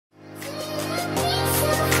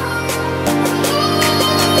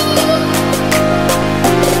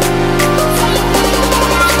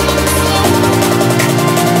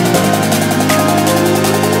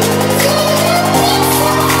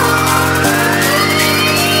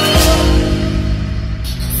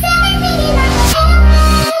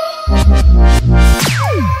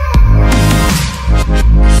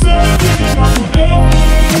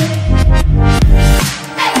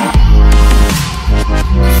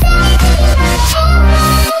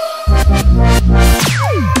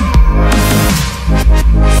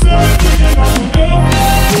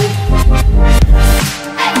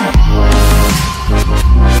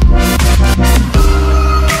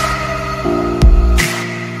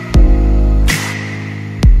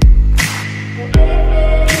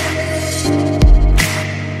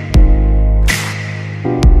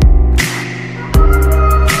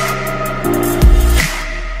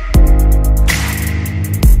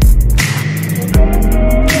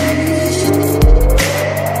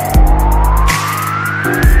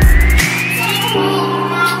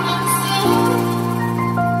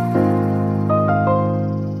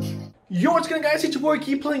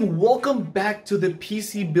keep playing. Welcome back to the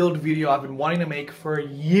PC build video I've been wanting to make for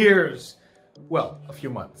years. Well, a few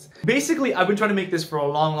months. Basically, I've been trying to make this for a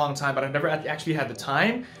long time, but I've never actually had the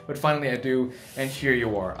time, but finally I do, and here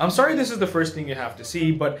you are. I'm sorry this is the first thing you have to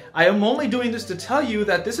see, but I am only doing this to tell you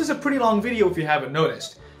that this is a pretty long video if you haven't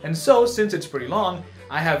noticed. And so, since it's pretty long,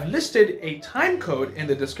 I have listed a time code in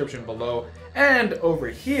the description below, and over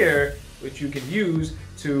here, which you can use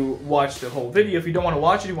to watch the whole video. If you don't want to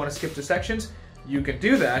watch it, you want to skip the sections, you can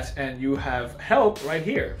do that, and you have help right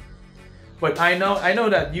here. But I know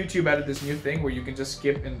that YouTube added this new thing where you can just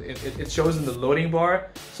skip and it shows in the loading bar,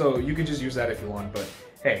 so you can just use that if you want. But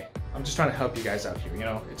hey, I'm just trying to help you guys out here, you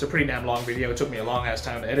know? It's a pretty damn long video. It took me a long ass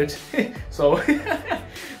time to edit. so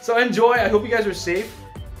enjoy. I hope you guys are safe.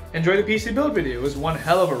 Enjoy the PC build video. It was one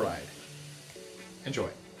hell of a ride. Enjoy.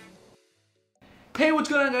 Hey, what's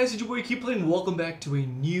going on, guys? It's your boy Keep Playing. Welcome back to a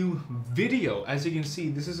new video. As you can see,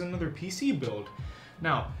 this is another PC build.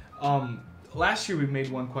 Now, last year we made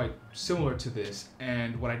one quite similar to this,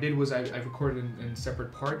 and what I did was I recorded in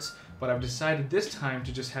separate parts, but I've decided this time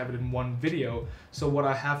to just have it in one video. So what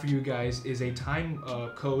I have for you guys is a time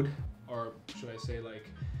code, or should I say like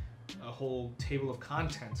a whole table of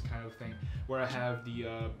contents kind of thing, where I have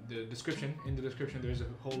the description. In the description there's a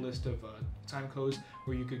whole list of time codes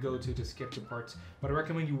where you could go to skip the parts, but I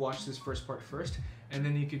recommend you watch this first part first, and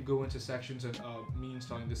then you could go into sections of me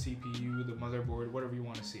installing the CPU, the motherboard, whatever you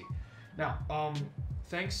want to see. Now,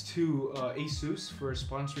 thanks to ASUS for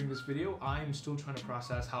sponsoring this video. I'm still trying to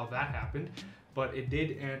process how that happened, but it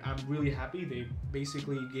did, and I'm really happy. They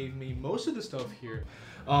basically gave me most of the stuff here.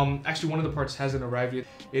 Actually, one of the parts hasn't arrived yet.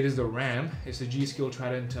 It is the RAM. It's the G.Skill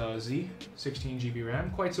Trident Z, 16 GB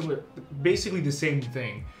RAM. Quite similar, basically the same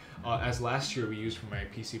thing as last year we used for my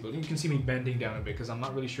PC build. You can see me bending down a bit because I'm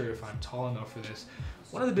not really sure if I'm tall enough for this.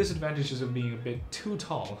 One of the disadvantages of being a bit too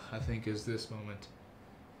tall, I think, is this moment.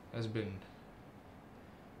 Has been...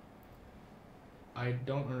 I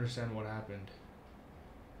don't understand what happened.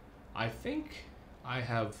 I think I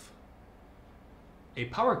have a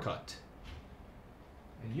power cut,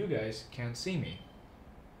 and you guys can't see me.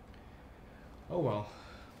 Oh well.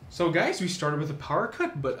 So guys, we started with a power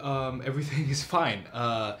cut, but everything is fine.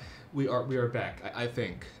 We are back, I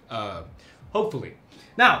think. Hopefully.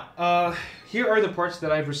 Now, here are the parts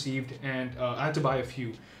that I've received, and I had to buy a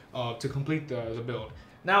few to complete the build.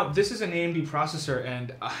 Now, this is an AMD processor,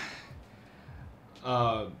 and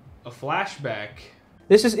a flashback.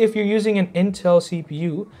 This is if you're using an Intel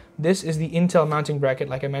CPU. This is the Intel mounting bracket,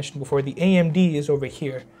 like I mentioned before. The AMD is over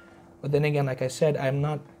here. But then again, like I said, I'm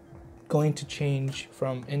not going to change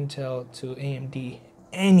from Intel to AMD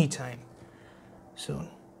anytime soon.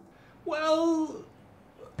 Well,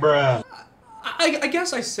 bruh. I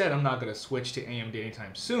guess I said I'm not going to switch to AMD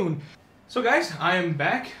anytime soon. So guys, I am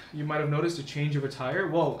back. You might have noticed a change of attire.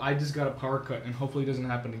 Well, I just got a power cut, and hopefully it doesn't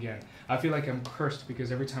happen again. I feel like I'm cursed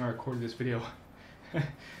because every time I recorded this video,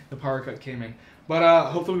 the power cut came in. But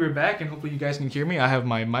hopefully we're back, and hopefully you guys can hear me. I have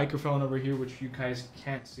my microphone over here, which you guys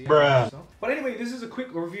can't see. Bruh. But anyway, this is a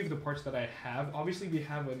quick overview of the parts that I have. Obviously, we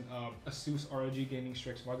have an ASUS ROG Gaming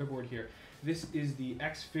Strix motherboard here. This is the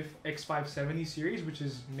X570 series, which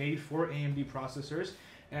is made for AMD processors.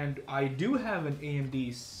 And I do have an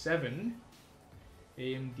AMD 7,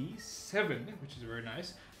 which is very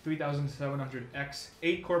nice, 3700X,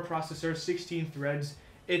 8-core processor, 16 threads.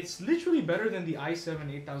 It's literally better than the i7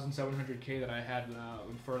 8700K that I had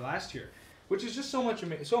for last year, which is just so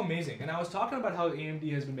amazing. And I was talking about how AMD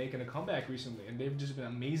has been making a comeback recently, and they've just been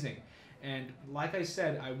amazing. And like I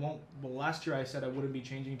said, last year I said I wouldn't be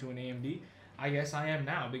changing to an AMD. I guess I am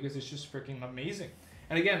now, because it's just freaking amazing.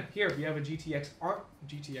 And again, here we have a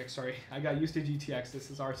GTX, sorry, I got used to GTX, this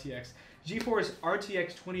is RTX. GeForce RTX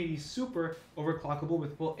 2080 Super overclockable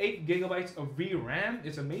with full 8 GB of VRAM.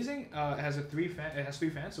 It's amazing. It has three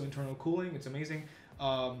fans, so internal cooling. It's amazing.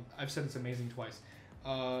 I've said it's amazing twice.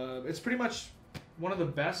 It's pretty much one of the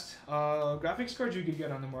best graphics cards you could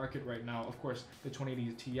get on the market right now. Of course, the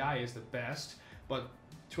 2080 Ti is the best, but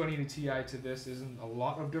 2080 Ti to this isn't a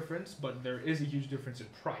lot of difference, but there is a huge difference in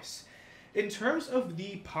price. In terms of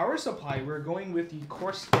the power supply, we're going with the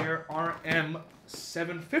Corsair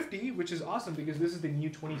RM750, which is awesome because this is the new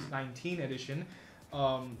 2019 edition.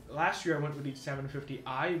 Last year I went with the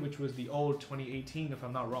 750i, which was the old 2018, if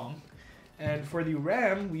I'm not wrong. And for the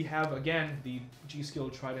RAM, we have, again, the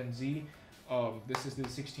G.Skill Trident Z. This is the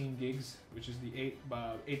 16 gigs, which is the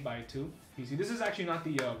 8x2 PC. This is actually not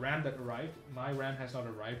the RAM that arrived. My RAM has not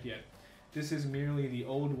arrived yet. This is merely the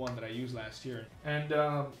old one that I used last year. And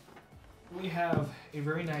we have a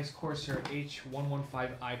very nice Corsair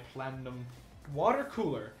H115i Platinum water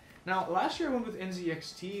cooler. Now, last year I went with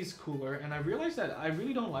NZXT's cooler, and I realized that I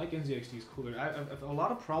really don't like NZXT's cooler. I've a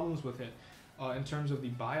lot of problems with it in terms of the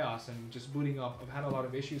BIOS and just booting up. I've had a lot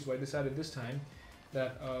of issues, so I decided this time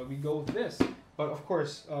that we go with this. But of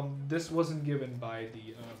course, this wasn't given by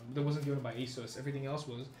ASUS. Everything else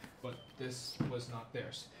was, but this was not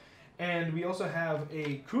theirs. And we also have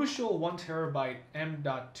a crucial 1TB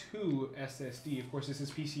M.2 SSD. Of course, this is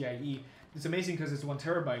PCIe. It's amazing because it's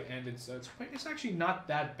 1TB, and it's actually not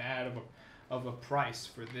that bad of a price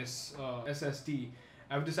for this SSD.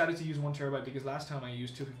 I've decided to use 1TB because last time I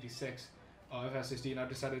used 256 of SSD, and I've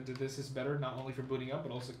decided that this is better not only for booting up,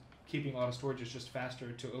 but also keeping a lot of storage. Is just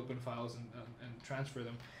faster to open files and transfer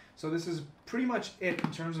them. So this is pretty much it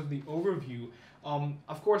in terms of the overview.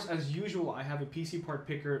 Of course, as usual, I have a PC part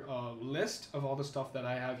picker list of all the stuff that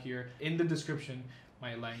I have here in the description.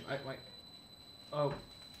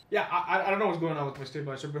 Yeah, I don't know what's going on with my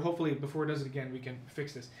stabilizer, but hopefully before it does it again, we can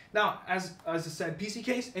fix this. Now, as I said, PC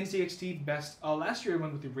case, NZXT best. Last year I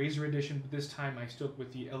went with the Razer edition, but this time I stuck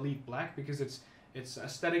with the Elite Black because its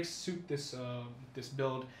aesthetics suit this this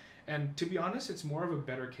build. And to be honest, it's more of a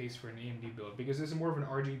better case for an AMD build because it's more of an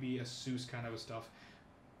RGB ASUS kind of stuff.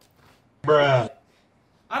 Bruh.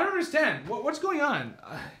 I don't understand. What's going on?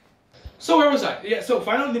 So where was I? Yeah, so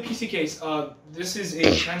finally the PC case. This is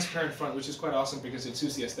a transparent front, which is quite awesome because it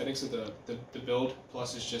suits the aesthetics of the build.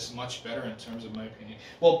 Plus, it's just much better in terms of my opinion.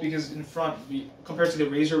 Well, because in front, compared to the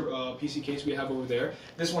Razer PC case we have over there,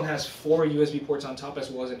 this one has 4 USB ports on top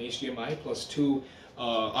as well as an HDMI plus 2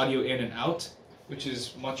 audio in and out, which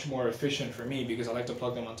is much more efficient for me because I like to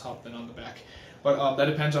plug them on top than on the back. But that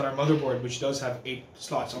depends on our motherboard, which does have 8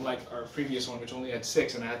 slots, unlike our previous one, which only had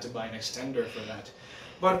 6, and I had to buy an extender for that.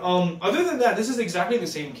 But other than that, this is exactly the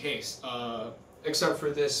same case, except for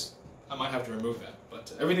this, I might have to remove that.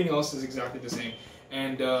 But everything else is exactly the same.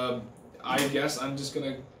 And I guess I'm just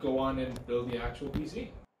going to go on and build the actual PC.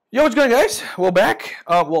 Yo, what's going on, guys? We're back.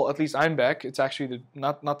 Well, at least I'm back. It's actually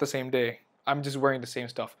not the same day. I'm just wearing the same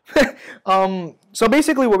stuff. So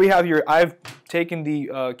basically what we have here, I've taken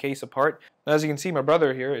the case apart. As you can see, my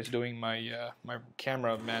brother here is doing my my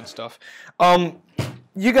cameraman stuff.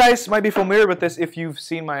 You guys might be familiar with this if you've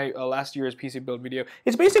seen my last year's PC build video.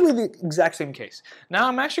 It's basically the exact same case. Now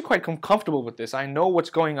I'm actually quite comfortable with this. I know what's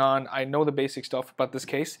going on. I know the basic stuff about this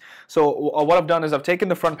case. So what I've done is I've taken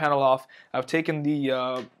the front panel off. I've taken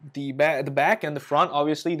the back and the front.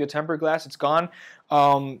 Obviously the tempered glass, it's gone.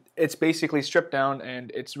 It's basically stripped down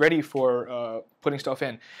and it's ready for putting stuff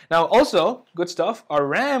in. Now also, good stuff, our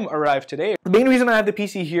RAM arrived today. The main reason I have the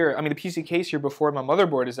PC here, the PC case here before my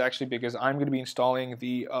motherboard is actually because I'm going to be installing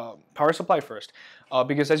the power supply first.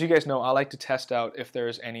 Because as you guys know, I like to test out if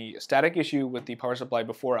there's any static issue with the power supply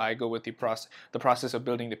before I go with the process of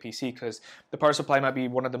building the PC, because the power supply might be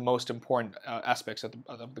one of the most important aspects of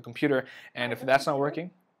the computer, and if that's not working,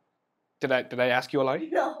 did I ask you a lie?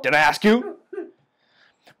 No. Did I ask you?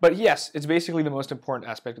 But yes, it's basically the most important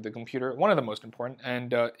aspect of the computer, one of the most important.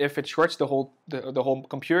 And if it shorts the whole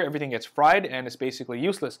computer, everything gets fried and it's basically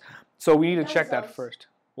useless. So we need to check that first.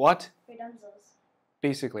 What? You're dunzos.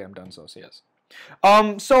 Basically, I'm dunzos, yes.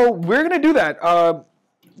 So we're gonna do that.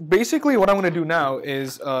 Basically, what I'm gonna do now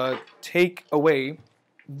is take away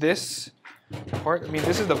this part.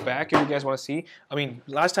 This is the back if you guys want to see.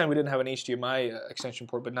 Last time we didn't have an HDMI extension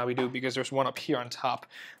port, but now we do because there's one up here on top.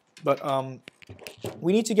 But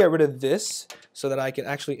we need to get rid of this so that I can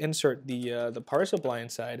actually insert the power supply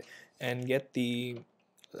inside and get the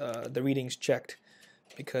readings checked,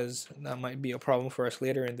 because that might be a problem for us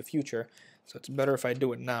later in the future. So it's better if I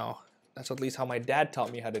do it now. That's at least how my dad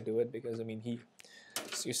taught me how to do it, because he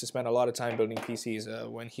used to spend a lot of time building PCs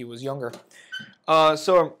when he was younger.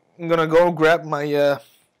 So I'm gonna go grab my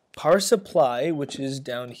power supply, which is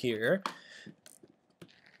down here.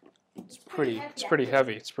 It's pretty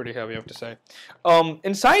heavy. It's pretty heavy, I have to say.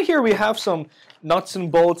 Inside here we have some nuts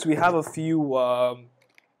and bolts. We have a few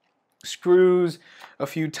screws, a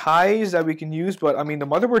few ties that we can use, but the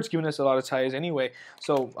motherboard's giving us a lot of ties anyway.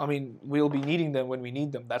 So we'll be needing them when we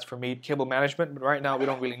need them. That's for cable management, but right now we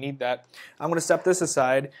don't really need that. I'm going to step this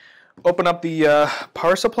aside. Open up the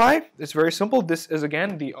power supply. It's very simple. This is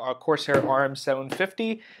again the Corsair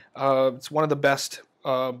RM750. It's one of the best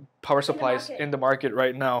power supplies in the market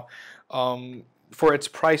right now, for its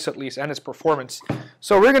price at least and its performance.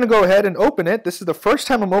 So we're going to go ahead and open it. This is the first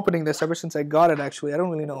time I'm opening this ever since I got it, actually. I don't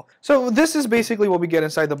really know. So this is basically what we get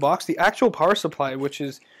inside the box. The actual power supply, which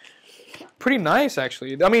is pretty nice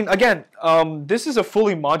actually. Again, this is a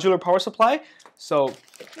fully modular power supply. So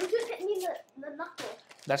You just hit me the knuckle.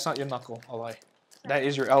 That's not your knuckle, I'll lie. That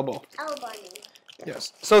is your elbow. Elbowing.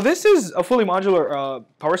 Yes. So this is a fully modular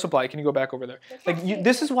power supply. Can you go back over there?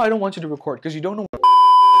 This is why I don't want you to record, because you don't know.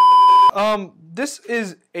 This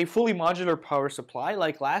is a fully modular power supply.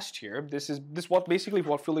 Like last year, basically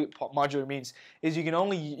what fully modular means is you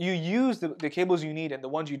use the cables you need, and the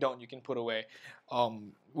ones you don't, you can put away,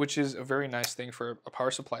 which is a very nice thing for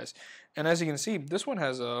power supplies. And as you can see, this one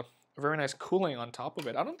has a very nice cooling on top of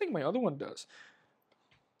it. I don't think my other one does.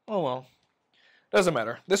 Oh well. Doesn't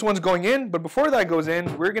matter. This one's going in, but before that goes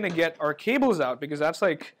in, we're going to get our cables out, because that's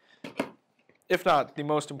like, if not the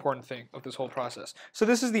most important thing of this whole process. So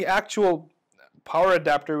this is the actual power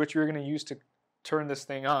adapter which we're going to use to turn this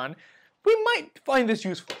thing on. We might find this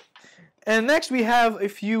useful. And next we have a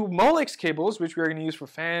few Molex cables which we're going to use for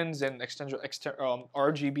fans and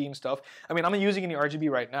RGB and stuff. I mean, I'm not using any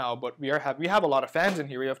RGB right now, but we have a lot of fans in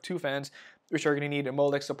here. We have 2 fans which are going to need a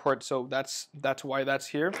Molex support, so that's why that's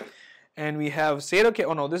here. And we have SATA.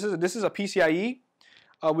 Oh no, this is a PCIe,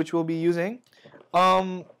 which we'll be using.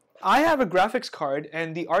 I have a graphics card,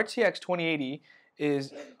 and the RTX 2080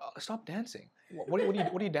 is. Stop dancing! What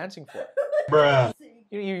are you dancing for? Bruh.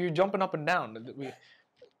 You're jumping up and down.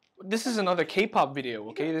 This is another K-pop video,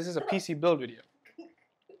 okay? This is a PC build video.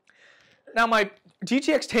 Now my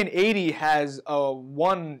GTX 1080 has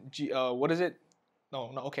what is it?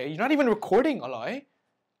 No, okay. You're not even recording, Aloy.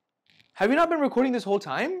 Have you not been recording this whole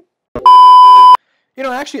time? You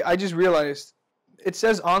know, actually, I just realized it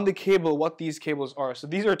says on the cable what these cables are. So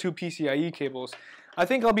these are 2 PCIe cables. I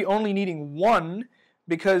think I'll be only needing 1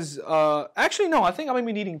 because, actually no, I think I might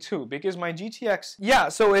be needing 2 because my GTX, yeah,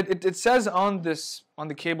 so it says on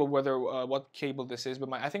the cable whether, what cable this is,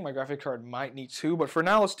 but I think my graphic card might need 2, but for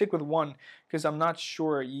now, let's stick with 1 because I'm not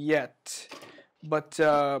sure yet. But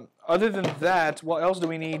other than that, what else do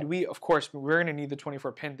we need? Of course, we're going to need the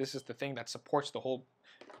 24-pin. This is the thing that supports the whole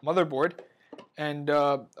motherboard. And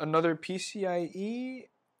another PCIe,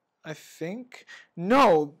 I think.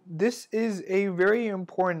 No, this is a very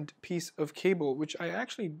important piece of cable, which I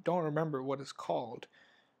actually don't remember what it's called.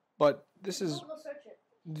 But this is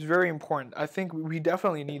very important. I think we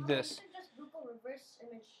definitely need this.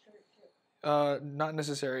 Not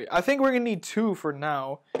necessary. I think we're going to need 2 for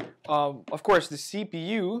now. Of course, the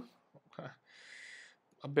CPU,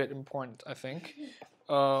 a bit important, I think.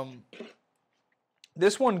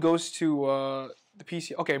 This one goes to the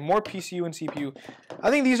PC. Okay, more PCU and CPU. I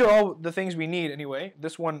think these are all the things we need anyway.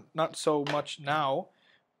 This one, not so much now.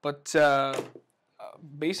 But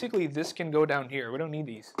basically, this can go down here. We don't need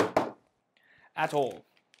these at all.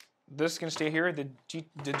 This can stay here. The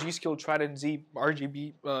G-Skill Trident Z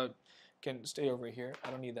RGB can stay over here. I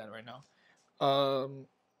don't need that right now.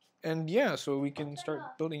 And yeah, so we can start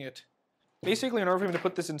building it. Basically, in order for me to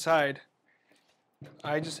put this inside,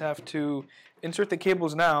 I just have to insert the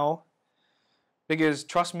cables now, because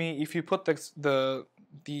trust me, if you put the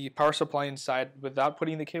power supply inside without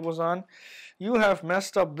putting the cables on, you have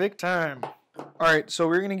messed up big time. Alright, so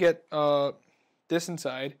we're gonna get this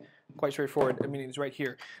inside. Quite straightforward. I mean, it's right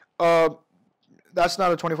here. That's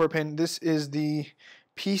not a 24-pin. This is the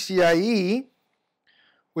PCIe,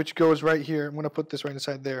 which goes right here. I'm gonna put this right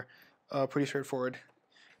inside there. Pretty straightforward.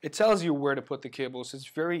 It tells you where to put the cables. It's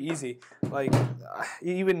very easy. Like,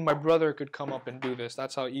 even my brother could come up and do this.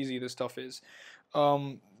 That's how easy this stuff is.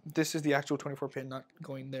 This is the actual 24-pin, not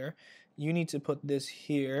going there. You need to put this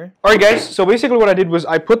here. All right, guys. So basically, what I did was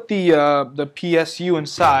I put the PSU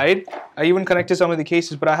inside. I even connected some of the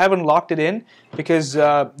cases, but I haven't locked it in because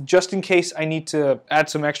just in case I need to add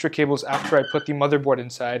some extra cables after I put the motherboard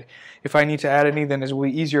inside. If I need to add any, then it's way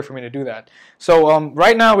easier for me to do that. So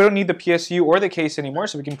right now, we don't need the PSU or the case anymore,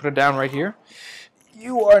 so we can put it down right here.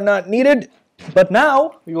 You are not needed. But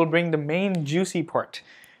now we will bring the main juicy part.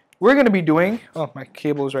 We're going to be doing, oh, my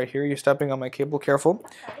cable is right here. You're stepping on my cable, careful.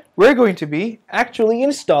 We're going to be actually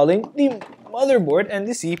installing the motherboard and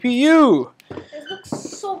the CPU. It looks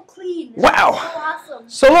so clean. Wow. So awesome.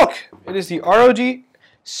 So look, it is the ROG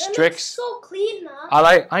Strix. It looks so clean,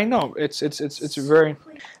 man. I know. It's very.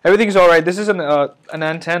 Everything's all right. This is an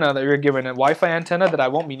antenna that you're given, a Wi-Fi antenna that I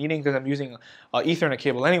won't be needing because I'm using Ethernet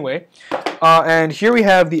cable anyway. And here we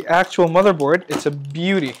have the actual motherboard. It's a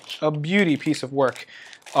beauty piece of work.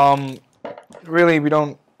 Really, we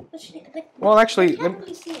don't. Well, actually, I can't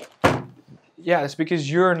really see it. Yeah, it's because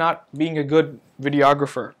you're not being a good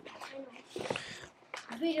videographer.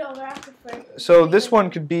 So this one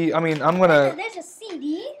could be, I mean, I'm gonna. There's a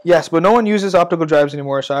CD. Yes, but no one uses optical drives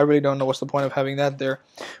anymore, so I really don't know what's the point of having that there.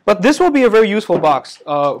 But this will be a very useful box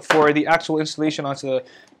for the actual installation onto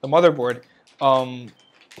the motherboard.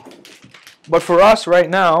 But for us right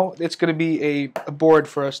now, it's going to be a board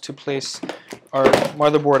for us to place our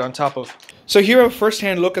motherboard on top of. So here a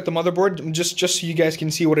first-hand look at the motherboard, just so you guys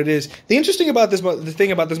can see what it is. The interesting about this, the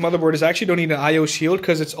thing about this motherboard is I actually don't need an I/O shield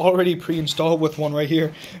because it's already pre-installed with one right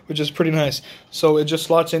here, which is pretty nice. So it just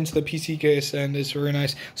slots into the PC case and it's very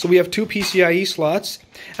nice. So we have 2 PCIe slots,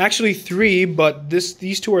 actually 3, but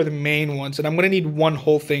these 2 are the main ones, and I'm gonna need one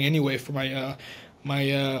whole thing anyway for my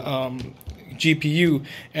GPU.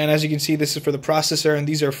 And as you can see, this is for the processor, and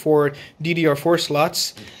these are 4 DDR4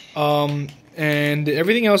 slots. And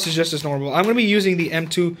everything else is just as normal. I'm going to be using the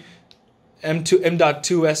M.2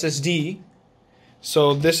 SSD,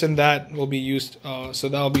 so this and that will be used, so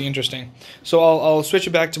that'll be interesting. So I'll switch it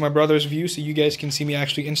back to my brother's view so you guys can see me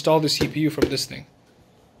actually install the CPU from this thing.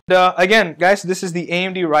 Again, guys, this is the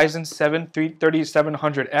AMD Ryzen 7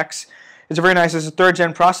 3700X. It's very nice. It's a 3rd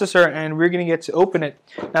gen processor, and we're going to get to open it.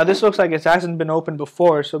 Now, this looks like it hasn't been opened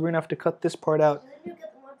before, so we're going to have to cut this part out.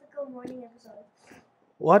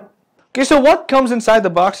 What? Okay, so what comes inside the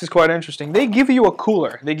box is quite interesting. They give you a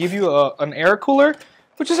cooler. They give you an air cooler,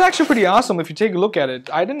 which is actually pretty awesome if you take a look at it.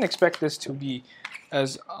 I didn't expect this to be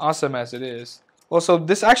as awesome as it is. Also,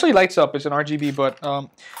 this actually lights up. It's an RGB, but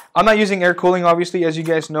I'm not using air cooling, obviously, as you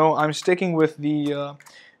guys know. I'm sticking with the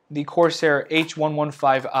Corsair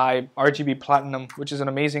H115i RGB Platinum, which is an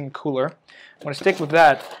amazing cooler. I'm going to stick with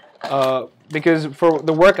that because for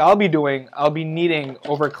the work I'll be doing, I'll be needing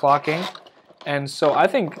overclocking. And so I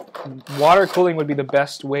think water cooling would be the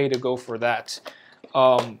best way to go for that.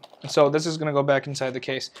 So this is going to go back inside the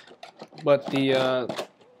case. But the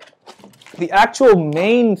actual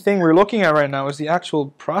main thing we're looking at right now is the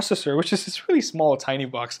actual processor, which is this really small, tiny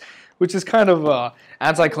box, which is kind of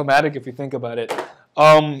anticlimactic if you think about it.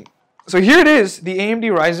 So here it is, the AMD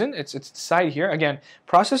Ryzen. It's inside here. Again,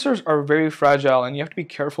 processors are very fragile, and you have to be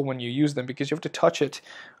careful when you use them because you have to touch it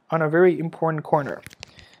on a very important corner.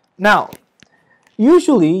 Now,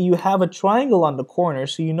 usually you have a triangle on the corner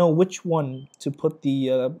so you know which one to put the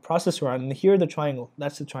processor on. And here the triangle,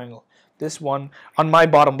 that's the triangle. This one on my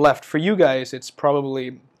bottom left. For you guys, it's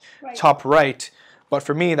probably top right, but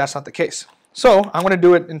for me, that's not the case. So I'm going to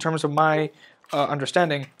do it in terms of my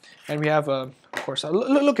understanding. And we have, of course,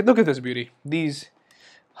 look at this beauty. This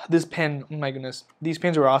pen, oh my goodness, these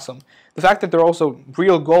pins are awesome. The fact that they're also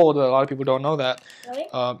real gold, a lot of people don't know that.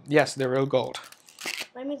 Really? Yes, they're real gold.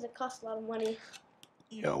 That means it costs a lot of money.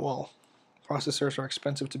 Yeah, well, processors are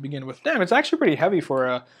expensive to begin with. Damn, it's actually pretty heavy for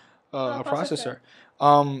a processor.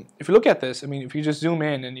 If you look at this, I mean, if you just zoom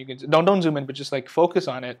in and you can don't zoom in, but just like focus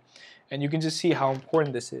on it, and you can just see how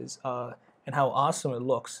important this is and how awesome it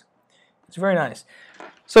looks. It's very nice.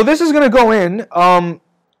 So this is gonna go in.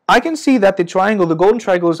 I can see that the triangle, the golden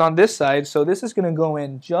triangle, is on this side. So this is gonna go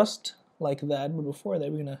in just like that. But before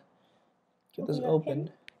that, we're gonna get this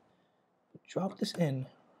open. Drop this in,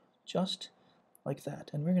 just like that,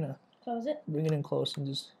 and we're gonna close it. Bring it in close and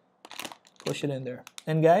just push it in there.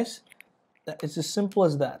 And guys, it's as simple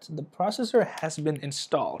as that. The processor has been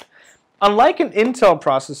installed. Unlike an Intel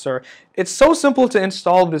processor, it's so simple to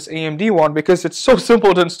install this AMD one because it's so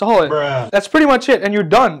simple to install it. Bruh. That's pretty much it, and you're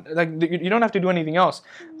done. Like, you don't have to do anything else.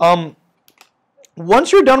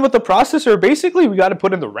 Once you're done with the processor, basically we got to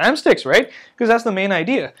put in the RAM sticks, right? Because that's the main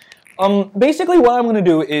idea. Basically what I'm going to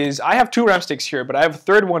do is, I have 2 RAM sticks here, but I have a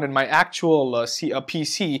 3rd one in my actual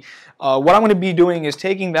PC. What I'm going to be doing is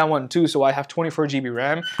taking that one too, so I have 24 GB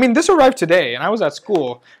RAM. I mean, this arrived today, and I was at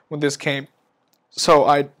school when this came, so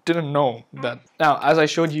I didn't know that. Now, as I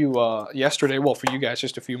showed you yesterday, well, for you guys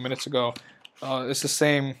just a few minutes ago, it's the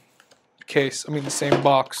same case, I mean the same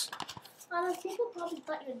box. People probably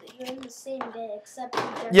thought you're in the same day, except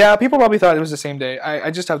yeah, people probably thought it was the same day. I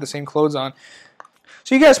just have the same clothes on.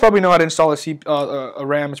 So you guys probably know how to install a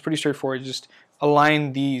RAM. It's pretty straightforward. You just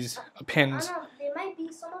align these pins. I don't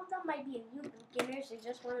know, some of them might be new beginners who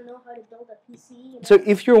just want to know how to build a PC. You know? So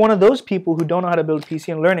if you're one of those people who don't know how to build a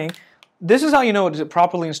PC and learning, this is how you know to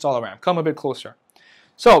properly install a RAM. Come a bit closer.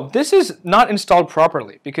 So this is not installed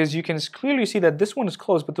properly because you can clearly see that this one is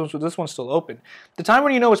closed, but this one's still open. The time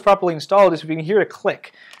when you know it's properly installed is if you can hear a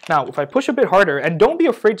click. Now, if I push a bit harder, and don't be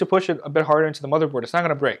afraid to push it a bit harder into the motherboard, it's not going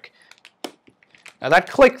to break. Now that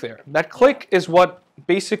click there, that click is what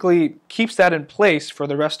basically keeps that in place for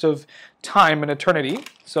the rest of time and eternity.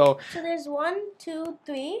 So there's 1, 2,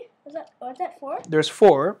 3. Is that 4? There's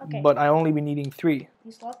 4, okay. But I only be needing 3.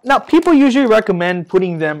 These slots? Now people usually recommend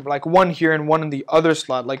putting them like one here and one in the other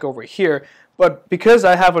slot, like over here. But because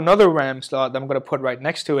I have another RAM slot that I'm going to put right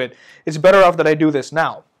next to it, it's better off that I do this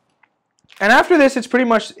now. And after this, it's pretty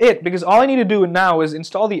much it, because all I need to do now is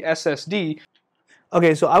install the SSD.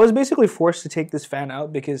 Okay, so I was basically forced to take this fan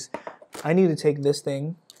out because I need to take this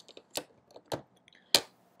thing,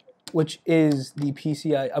 which is the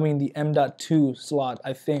the M.2 slot,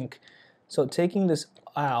 I think. So taking this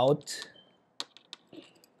out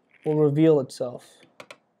will reveal itself.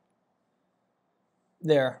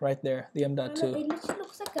 There, right there, the M.2. It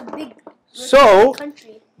looks like a big So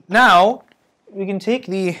country. now we can take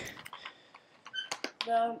the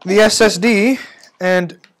SSD,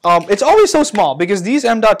 and it's always so small because these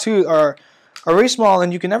M.2 are very small,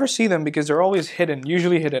 and you can never see them because they're always hidden,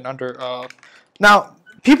 usually hidden under. Now,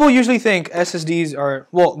 people usually think SSDs are,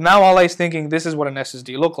 well, now all I'm thinking this is what an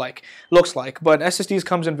SSD looks like, but SSDs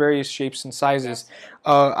comes in various shapes and sizes.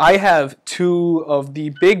 I have 2 of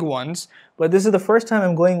the big ones, but this is the first time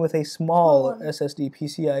I'm going with a small SSD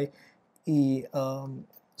PCIe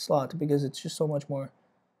slot because it's just so much more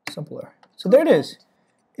simpler. So there it is.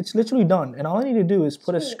 It's literally done, and all I need to do is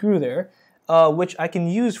put a screw there, which I can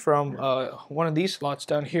use from one of these slots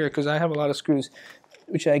down here because I have a lot of screws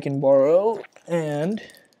which I can borrow. And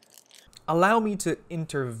allow me to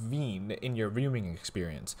intervene in your viewing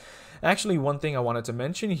experience. Actually, one thing I wanted to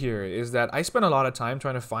mention here is that I spent a lot of time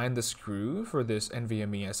trying to find the screw for this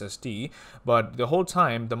NVMe SSD, but the whole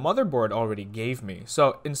time the motherboard already gave me.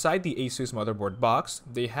 So inside the Asus motherboard box,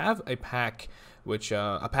 they have a packet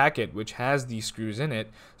which has these screws in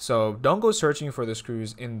it. So don't go searching for the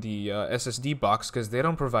screws in the SSD box because they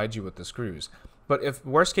don't provide you with the screws. But if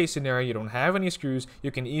worst case scenario you don't have any screws,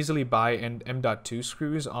 you can easily buy M.2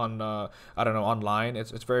 screws on I don't know, online.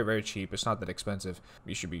 It's very, very cheap. It's not that expensive.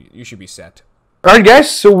 You should be set. Alright guys,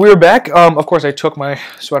 so we're back. Of course I took my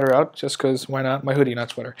sweater out just because why not? My hoodie, not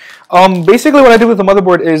sweater. Basically what I did with the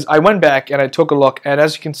motherboard is I went back and I took a look, and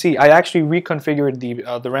as you can see I actually reconfigured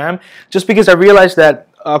the RAM just because I realized that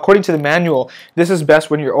according to the manual, this is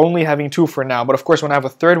best when you're only having 2 for now. But of course, when I have a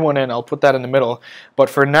third one in, I'll put that in the middle.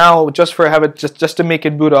 But for now, just to make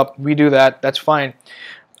it boot up, we do that. That's fine.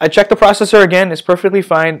 I checked the processor again. It's perfectly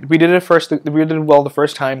fine. We did it well the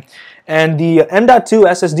first time. And the M.2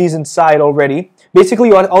 SSD is inside already.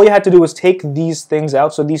 Basically, all you had to do was take these things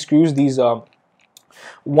out. So these screws, these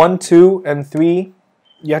 1, 2, and 3.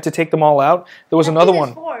 You had to take them all out. There was another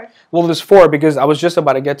one. 4. Well, there's 4 because I was just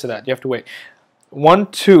about to get to that. You have to wait. 1,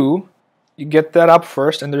 2, you get that up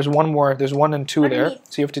first, and there's one more. There's 1 and 2 there,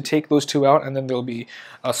 so you have to take those 2 out, and then there'll be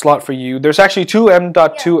a slot for you. There's actually 2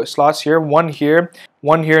 M.2 slots here, 1 here,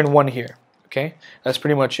 1 here, and 1 here. Okay, that's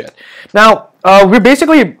pretty much it. Now, we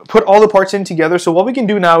basically put all the parts in together, so what we can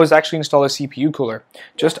do now is actually install a CPU cooler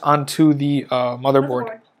just onto the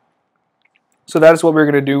motherboard. So that is what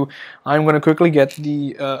we're going to do. I'm going to quickly get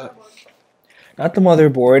the, not the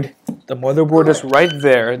motherboard. The motherboard is right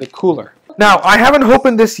there, the cooler. Now, I haven't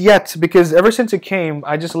opened this yet because ever since it came,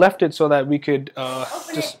 I just left it so that we could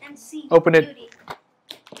just open it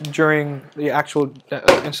during the actual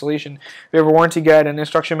installation. We have a warranty guide and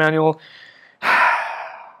instruction manual.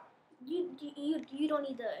 You don't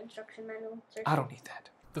need the instruction manual. I don't need that.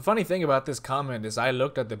 The funny thing about this comment is I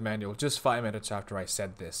looked at the manual just 5 minutes after I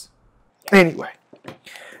said this. Anyway.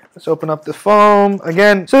 Let's open up the foam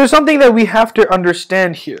again. So there's something that we have to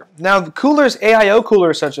understand here. Now, the coolers, AIO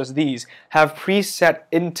coolers such as these, have preset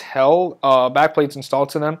Intel backplates installed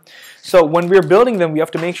to them. So when we're building them, we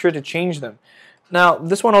have to make sure to change them. Now,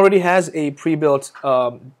 this one already has a pre-built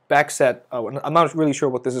backset. I'm not really sure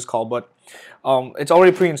what this is called, but it's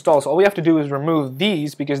already pre-installed. So all we have to do is remove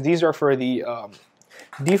these because these are for the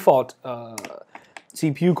default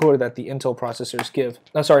CPU core that the Intel processors give.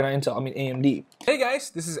 No, sorry, not Intel, I mean AMD. Hey guys,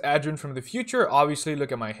 this is Adrin from the future. Obviously,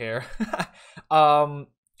 look at my hair.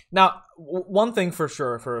 Now, one thing for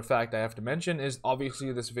sure, for a fact I have to mention is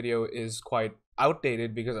obviously this video is quite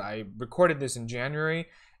outdated because I recorded this in January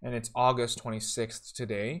and it's August 26th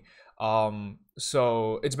today.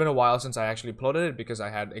 So it's been a while since I actually uploaded it because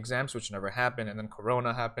I had exams which never happened and then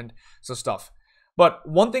Corona happened, so stuff. But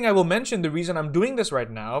one thing I will mention, the reason I'm doing this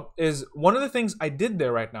right now is one of the things I did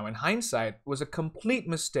there right now in hindsight was a complete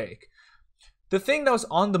mistake. The thing that was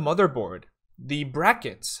on the motherboard, the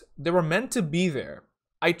brackets, they were meant to be there.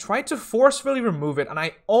 I tried to forcefully remove it and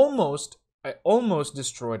I almost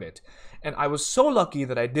destroyed it. And I was so lucky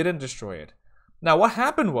that I didn't destroy it. Now what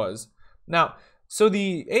happened was, so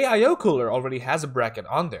the AIO cooler already has a bracket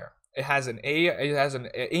on there. It has an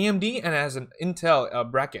AMD and it has an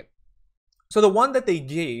Intel bracket. So the one that they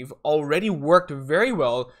gave already worked very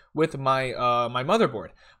well with my my motherboard,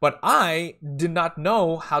 but I did not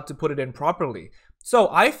know how to put it in properly. So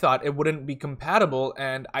I thought it wouldn't be compatible,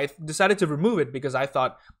 and I decided to remove it because I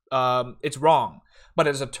thought it's wrong. But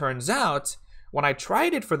as it turns out, when I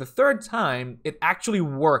tried it for the 3rd time, it actually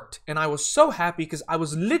worked, and I was so happy because I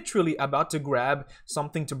was literally about to grab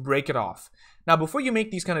something to break it off. Now, before you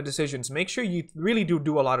make these kind of decisions, make sure you really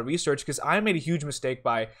do a lot of research because I made a huge mistake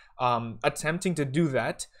by attempting to do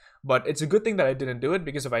that. But it's a good thing that I didn't do it,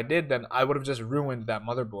 because if I did, then I would have just ruined that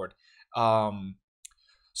motherboard.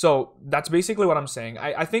 So that's basically what I'm saying.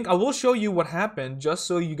 I think I will show you what happened just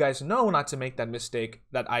so you guys know not to make that mistake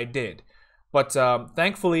that I did. But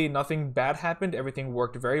thankfully, nothing bad happened. Everything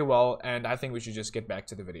worked very well, and I think we should just get back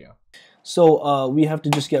to the video. So we have to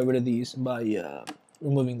just get rid of these by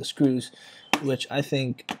removing the screws, which I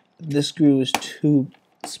think this screw is too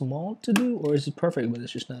small to do, or is it perfect, but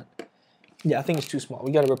it's just not. Yeah, I think it's too small.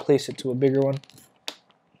 We got to replace it to a bigger one.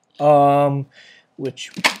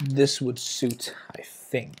 Which this would suit, I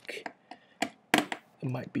think. It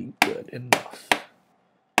might be good enough.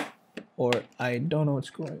 Or I don't know what's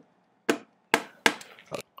going on.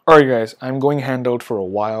 Alright guys, I'm going handheld for a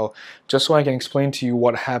while just so I can explain to you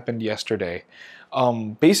what happened yesterday.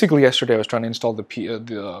 Basically yesterday I was trying to install the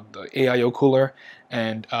AIO cooler,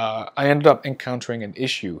 and I ended up encountering an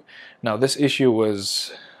issue. Now this issue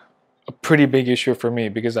was a pretty big issue for me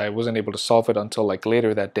because I wasn't able to solve it until like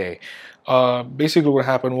later that day. Basically what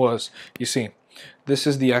happened was, you see, this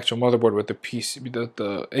is the actual motherboard with the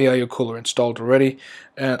the AIO cooler installed already,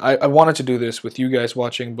 and I wanted to do this with you guys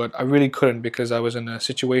watching, but I really couldn't because I was in a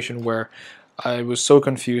situation where I was so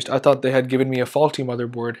confused. I thought they had given me a faulty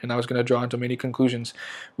motherboard, and I was going to draw into many conclusions,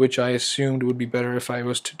 which I assumed would be better if I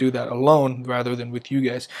was to do that alone rather than with you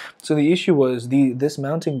guys. So the issue was this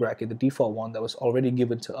mounting bracket, the default one that was already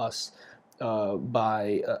given to us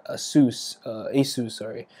by ASUS,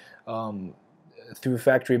 sorry, through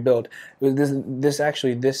factory build. This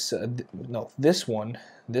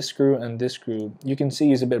screw and this screw, you can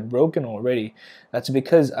see is a bit broken already. That's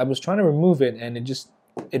because I was trying to remove it, and it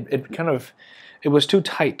was too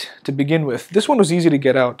tight to begin with. This one was easy to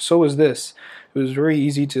get out, so was this. It was very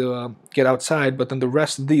easy to get outside, but then the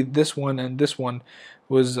rest, this one and this one,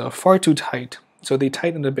 was far too tight, so they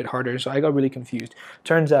tightened a bit harder, so I got really confused.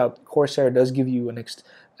 Turns out Corsair does give you an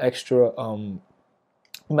extra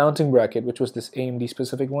mounting bracket, which was this AMD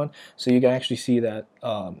specific one, so you can actually see that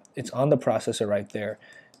it's on the processor right there,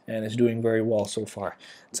 and it's doing very well so far.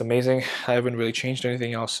 It's amazing. I haven't really changed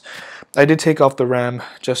anything else. I did take off the RAM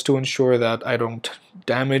just to ensure that I don't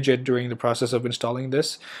damage it during the process of installing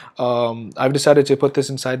this. I've decided to put this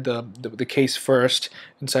inside the case first,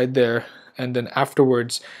 inside there, and then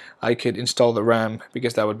afterwards I could install the RAM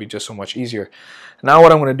because that would be just so much easier. Now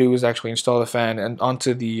what I'm going to do is actually install the fan and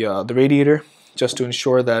onto the radiator, just to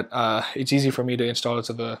ensure that it's easy for me to install it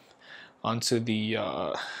onto the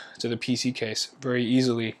PC case very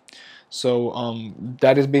easily. So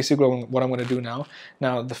that is basically what I'm going to do now.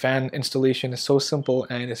 Now the fan installation is so simple,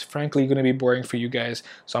 and it's frankly going to be boring for you guys,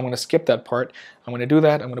 so I'm going to skip that part. I'm going to do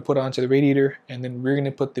that. I'm going to put it onto the radiator, and then we're going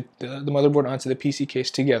to put the motherboard onto the PC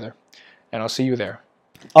case together, and I'll see you there.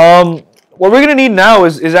 What we're going to need now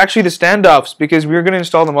is actually the standoffs, because we're going to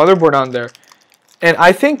install the motherboard on there. And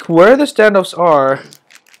I think where the standoffs are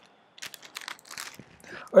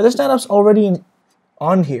the standoffs already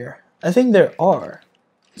on here? I think there are.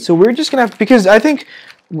 So we're just gonna have, because I think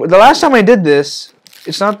the last time I did this,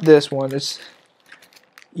 it's not this one,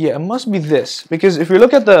 yeah, it must be this, because if you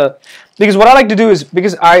look at because what I like to do is,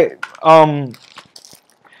 because of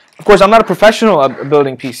course I'm not a professional at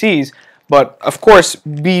building PCs, but of course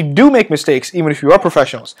we do make mistakes even if you are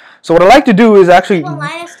professionals. So what I like to do is actually, well,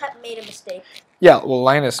 Linus made a mistake. Yeah, well,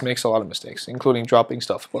 Linus makes a lot of mistakes, including dropping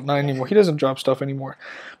stuff, but not anymore. He doesn't drop stuff anymore.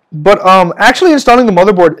 But actually installing the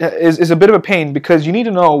motherboard is a bit of a pain, because you need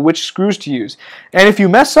to know which screws to use. And if you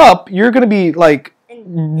mess up, you're going to be like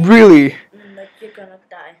really You're gonna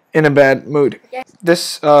die. in a bad mood. Yes. This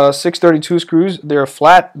 632 screws, they're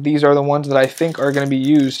flat. These are the ones that I think are going to be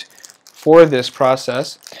used for this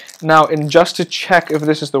process. Now, just to check if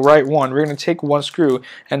this is the right one, we're going to take one screw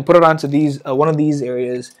and put it onto one of these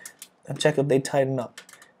areas, and check if they tighten up.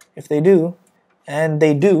 If they do, and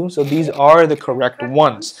they do, so these are the correct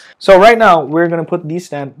ones. So right now we're going to put these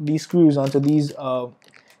screws onto these,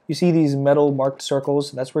 you see these metal marked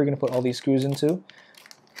circles, that's where you're going to put all these screws into,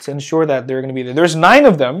 to ensure that they're going to be there. There's 9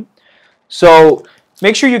 of them, so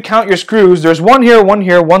make sure you count your screws. There's one here,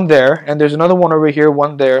 one there, and there's another one over here,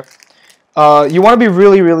 one there. You want to be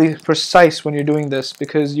really, really precise when you're doing this,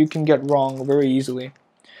 because you can get wrong very easily.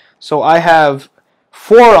 So I have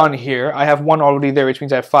 4 on here. I have 1 already there, which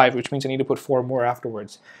means I have 5, which means I need to put 4 more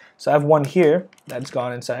afterwards. So I have 1 here that's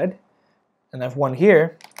gone inside, and I have 1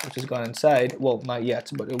 here which has gone inside. Well, not yet,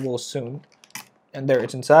 but it will soon. And there,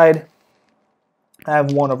 it's inside. I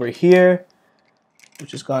have 1 over here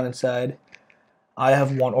which has gone inside. I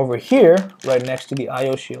have 1 over here right next to the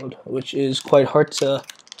IO shield, which is quite hard to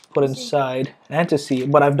put inside and to see,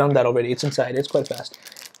 but I've done that already. It's inside. It's quite fast.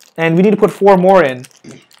 And we need to put 4 more in.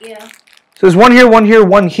 Yeah. So there's one here, one here,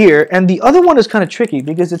 one here, and the other one is kind of tricky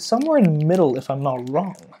because it's somewhere in the middle, if I'm not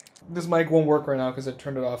wrong. This mic won't work right now because I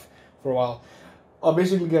turned it off for a while.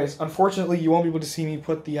 Basically, guys, unfortunately, you won't be able to see me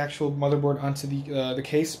put the actual motherboard onto the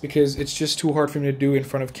case because it's just too hard for me to do in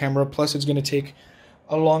front of camera. Plus, it's going to take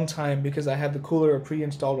a long time because I have the cooler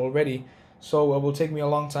pre-installed already. So it will take me a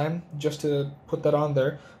long time just to put that on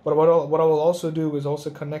there. But what I will also do is also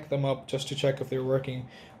connect them up just to check if they're working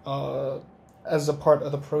as a part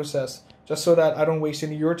of the process. Just so that I don't waste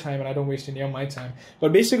any of your time and I don't waste any of my time.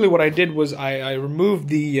 But basically what I did was I removed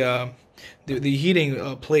the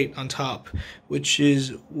heating plate on top, which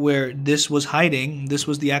is where this was hiding. This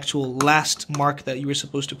was the actual last mark that you were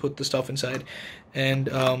supposed to put the stuff inside. And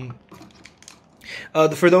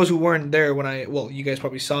for those who weren't there when well, you guys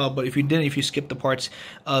probably saw, but if you didn't, if you skipped the parts,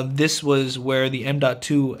 this was where the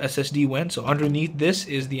M.2 SSD went. So underneath this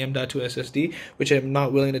is the M.2 SSD, which I'm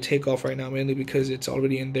not willing to take off right now, mainly because it's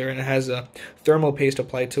already in there and it has a thermal paste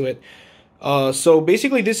applied to it. So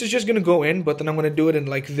basically this is just going to go in, but then I'm going to do it in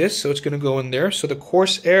like this, so it's going to go in there. So the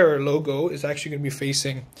Corsair logo is actually going to be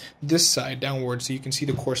facing this side downward, so you can see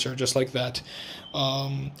the Corsair just like that.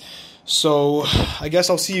 So I guess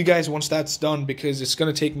I'll see you guys once that's done, because it's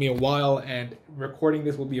going to take me a while and recording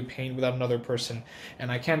this will be a pain without another person.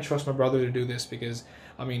 And I can't trust my brother to do this because,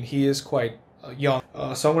 I mean, he is quite young.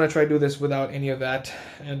 So I'm going to try to do this without any of that,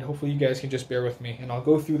 and hopefully you guys can just bear with me. And I'll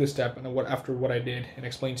go through the step and after what I did and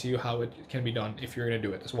explain to you how it can be done if you're going to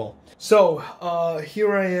do it as well. So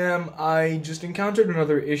here I am. I just encountered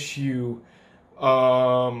another issue,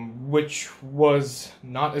 which was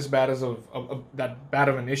not as bad as that bad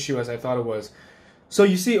of an issue as I thought it was. So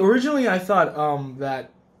you see, originally I thought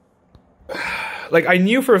that, like, I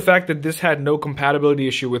knew for a fact that this had no compatibility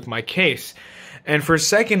issue with my case. And for a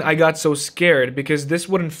second, I got so scared because this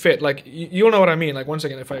wouldn't fit. Like, you'll know what I mean. Like, one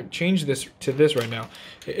second, if I change this to this right now,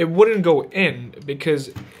 it wouldn't go in because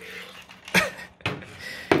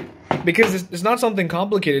it's not something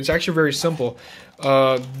complicated. It's actually very simple.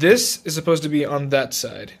 This is supposed to be on that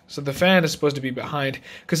side. So the fan is supposed to be behind.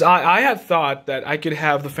 Because I had thought that I could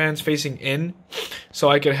have the fans facing in, so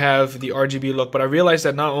I could have the RGB look. But I realized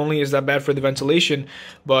that not only is that bad for the ventilation,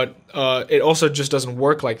 but it also just doesn't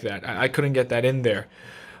work like that. I couldn't get that in there.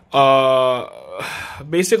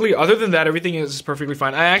 Basically, other than that, everything is perfectly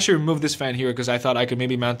fine. I actually removed this fan here because I thought I could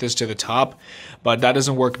maybe mount this to the top. But that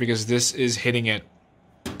doesn't work because this is hitting it.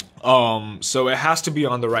 So it has to be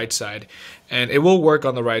on the right side, and it will work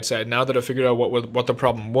on the right side now that I figured out what the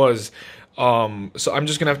problem was. So I'm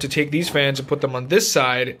just gonna have to take these fans and put them on this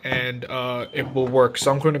side, and it will work.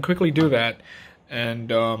 So I'm going to quickly do that,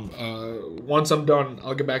 and once I'm done,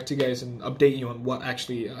 I'll get back to you guys and update you on what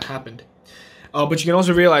actually happened. But you can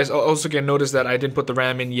also notice that I didn't put the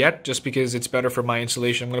RAM in yet, just because it's better for my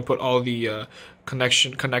installation. I'm going to put all the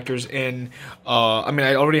connectors in. I mean,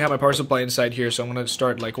 I already have my power supply inside here, so I'm going to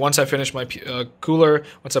start, like, once I finish my cooler,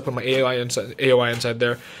 once I put my AOI inside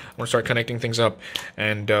there, I'm going to start connecting things up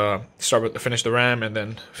and finish the RAM and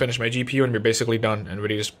then finish my GPU, and we're basically done and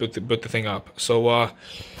ready to boot the thing up. So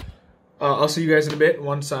I'll see you guys in a bit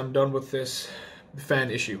once I'm done with this fan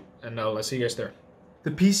issue, and I'll see you guys there. The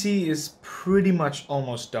PC is pretty much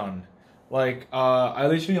almost done. Like, I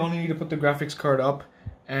literally only need to put the graphics card up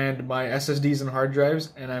and my SSDs and hard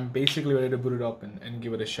drives, and I'm basically ready to boot it up and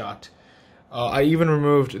give it a shot. I even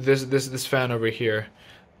removed this fan over here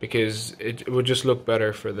because it would just look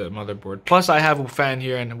better for the motherboard. Plus, I have a fan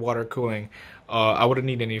here and water cooling. I wouldn't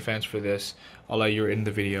need any fans for this. I'll let you in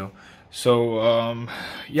the video. So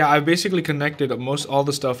yeah, I've basically connected all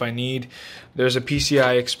the stuff I need. There's a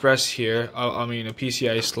PCI Express here. I mean a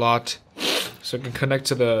PCI slot, so I can connect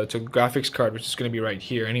to the graphics card, which is going to be right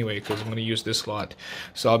here anyway, because I'm going to use this slot.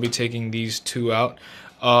 So I'll be taking these two out.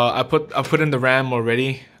 I put in the RAM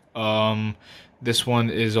already. This one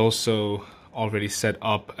is also already set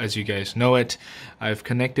up, as you guys know it. I've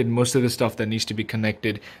connected most of the stuff that needs to be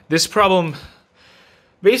connected. This problem,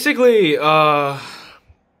 basically,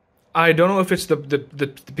 I don't know if it's the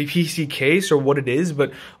PC case or what it is,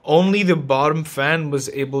 but only the bottom fan was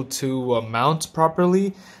able to mount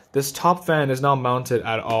properly. This top fan is not mounted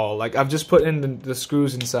at all. Like, I've just put in the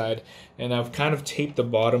screws inside, and I've kind of taped the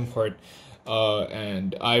bottom part.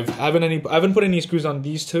 And I haven't put any screws on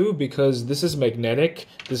these two because this is magnetic,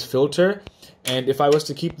 this filter. And if I was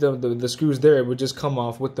to keep the screws there, it would just come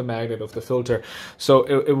off with the magnet of the filter. So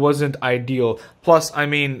it wasn't ideal. Plus, I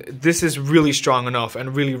mean, this is really strong enough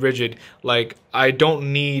and really rigid. Like, I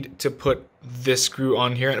don't need to put this screw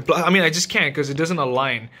on here. I mean, I just can't because it doesn't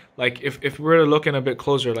align. Like, if we were looking a bit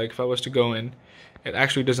closer, like if I was to go in, it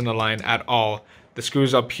actually doesn't align at all. The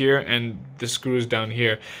screw's up here and the screw's down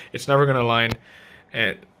here. It's never going to align.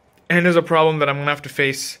 And and there's a problem that I'm gonna have to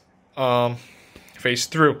face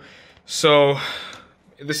through. So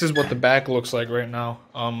this is what the back looks like right now.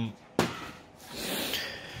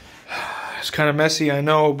 It's kind of messy, I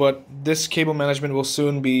know, but this cable management will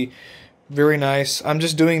soon be very nice. I'm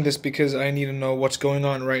just doing this because I need to know what's going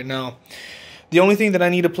on right now. The only thing that I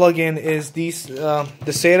need to plug in is these the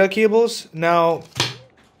SATA cables. Now,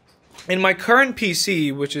 in my current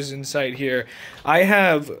PC, which is inside here, I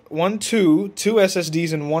have two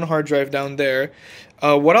SSDs and one hard drive down there.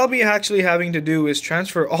 What I'll be actually having to do is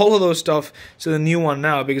transfer all of those stuff to the new one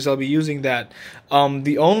now, because I'll be using that.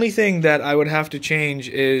 The only thing that I would have to change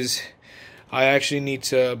is I actually need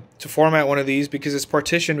to format one of these, because it's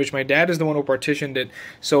partitioned, which my dad is the one who partitioned it.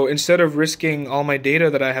 So instead of risking all my data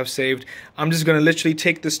that I have saved, I'm just going to literally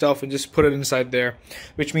take this stuff and just put it inside there,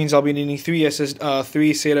 which means I'll be needing three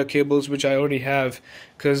SATA cables, which I already have,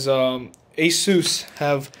 because ASUS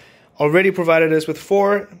have already provided us with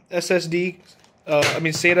 4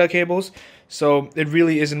 SATA cables. So it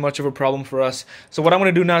really isn't much of a problem for us. So what I'm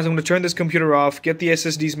going to do now is I'm going to turn this computer off, get the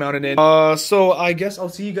SSDs mounted in. So I guess I'll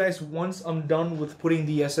see you guys once I'm done with putting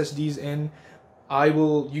the SSDs in.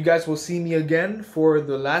 You guys will see me again for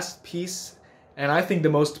the last piece. And I think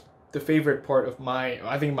the favorite part of my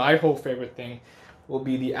whole favorite thing will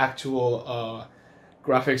be the actual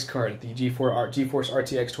graphics card, the GeForce RTX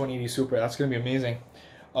 2080 Super. That's going to be amazing.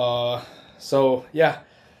 So yeah,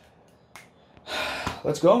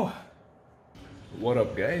 let's go. What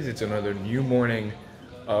up, guys? It's another new morning.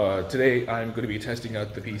 Today I'm going to be testing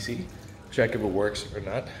out the PC, check if it works or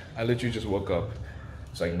not. I literally just woke up.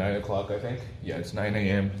 It's like 9 o'clock, I think. Yeah, it's 9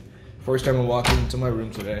 a.m. First time I'm walking into my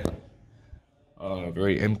room today.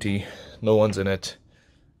 Very empty, no one's in it.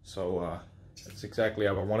 So that's exactly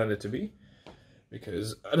how I wanted it to be,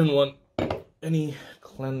 because I didn't want any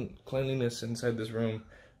cleanliness inside this room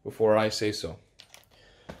before I say so.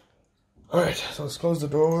 Alright, so let's close the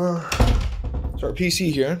door. So our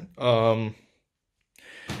PC here,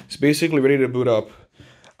 it's basically ready to boot up.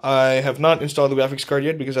 I have not installed the graphics card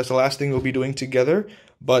yet, because that's the last thing we'll be doing together.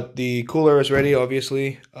 But the cooler is ready,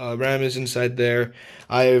 obviously. RAM is inside there.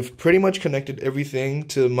 I've pretty much connected everything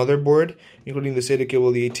to the motherboard, including the SATA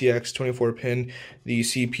cable, the ATX 24-pin, the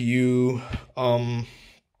CPU,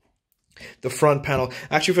 the front panel.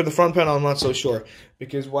 Actually, for the front panel, I'm not so sure,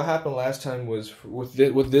 because what happened last time was with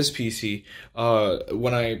this PC,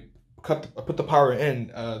 when I put the power in,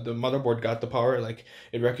 the motherboard got the power, like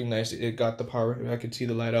it recognized it got the power, I could see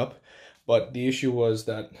the light up. But the issue was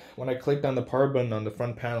that when I clicked on the power button on the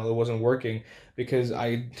front panel, it wasn't working, because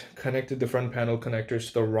I connected the front panel connectors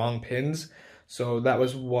to the wrong pins. So that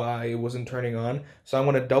was why it wasn't turning on. So I'm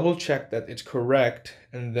going to double check that it's correct,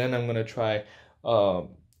 and then I'm going to try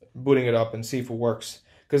booting it up and see if it works.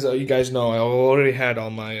 Because you guys know I already had all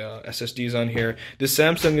my SSDs on here. This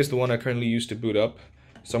Samsung is the one I currently use to boot up.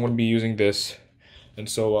 So I'm going to be using this. And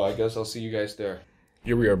so I guess I'll see you guys there.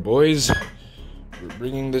 Here we are, boys. We're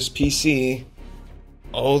bringing this PC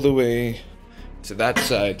all the way to that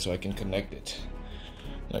side so I can connect it.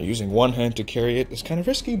 Now, using one hand to carry it is kind of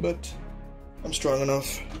risky, but I'm strong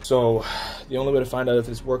enough. So the only way to find out if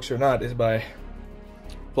this works or not is by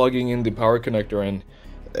plugging in the power connector in.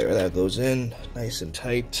 There, that goes in nice and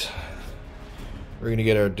tight. We're going to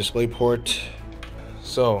get our display port.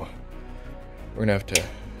 So we're gonna have to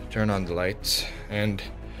turn on the lights, and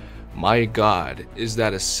my god, is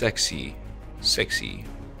that a sexy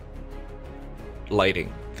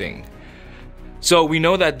lighting thing. So we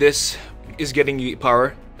know that this is getting the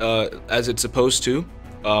power as it's supposed to.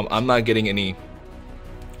 I'm not getting any.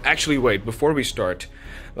 Actually, wait, before we start,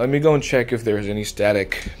 let me go and check if there's any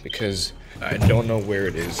static, because I don't know where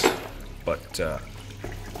it is, but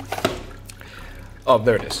oh,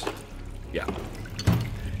 there it is. Yeah,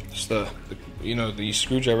 it's the you know, the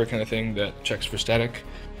screwdriver kind of thing that checks for static.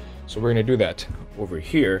 So we're gonna do that over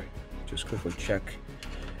here. Just quickly check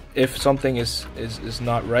if something is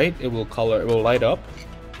not right. It will light up.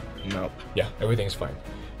 No, yeah, everything's fine.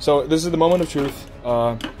 So this is the moment of truth.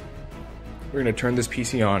 We're gonna turn this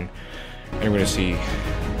PC on, and we're gonna see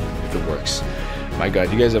if it works. My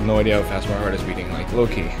god, you guys have no idea how fast my heart is beating. Like,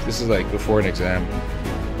 low-key, this is like before an exam,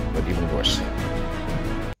 but even worse.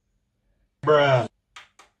 Bruh.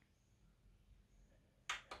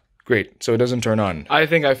 Great, so it doesn't turn on. I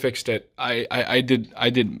think I fixed it. I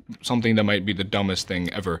did something that might be the dumbest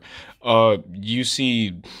thing ever. You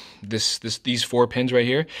see these 4 pins right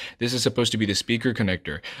here? This is supposed to be the speaker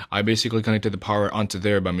connector. I basically connected the power onto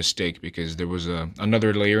there by mistake, because there was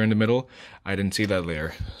another layer in the middle. I didn't see that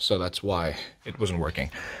layer, so that's why it wasn't working.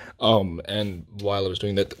 And while I was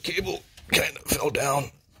doing that, the cable kind of fell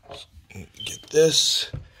down. Get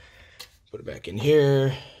this, put it back in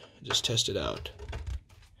here, just test it out.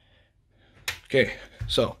 Okay,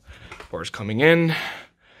 so power's coming in.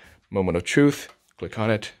 Moment of truth. Click on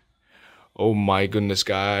it. Oh my goodness,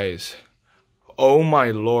 guys. Oh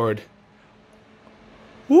my lord.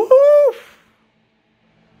 Woo!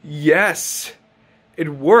 Yes, it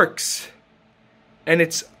works. And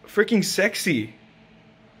it's freaking sexy.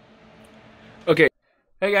 Okay.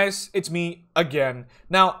 Hey guys, it's me again.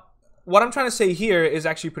 Now, what I'm trying to say here is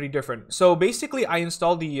actually pretty different. So basically, I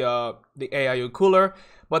installed the AIO cooler,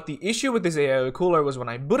 but the issue with this AIO cooler was when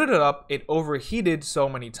I booted it up, it overheated so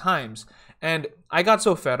many times. And I got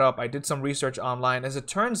so fed up, I did some research online. As it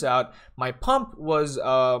turns out, my pump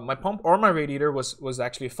or my radiator was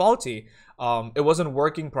actually faulty. It wasn't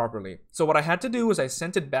working properly. So what I had to do was I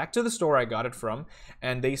sent it back to the store I got it from,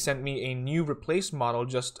 and they sent me a new replaced model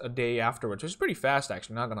just a day afterwards, which is pretty fast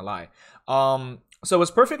actually, not gonna lie. So it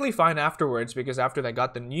was perfectly fine afterwards, because after I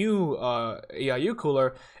got the new AIU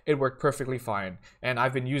cooler, it worked perfectly fine. And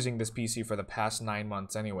I've been using this PC for the past 9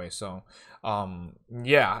 months anyway, so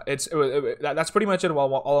yeah, that's pretty much it,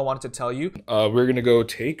 all I wanted to tell you. We're gonna go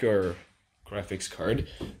take our graphics card.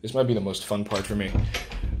 This might be the most fun part for me,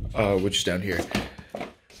 which is down here.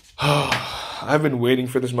 I've been waiting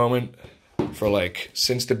for this moment for like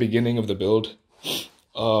since the beginning of the build.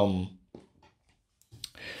 So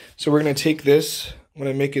we're gonna take this. I'm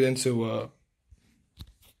gonna make it into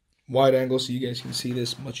wide angle so you guys can see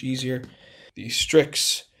this much easier. These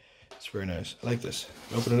Strix, it's very nice. I like this.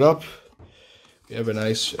 Open it up. We have a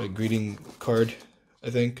nice greeting card,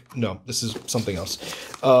 I think. No, this is something else.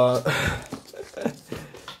 But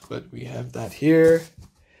we have that here,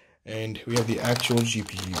 and we have the actual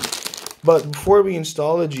GPU. But before we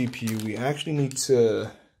install the GPU, we actually need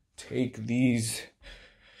to take these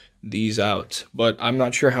out. But I'm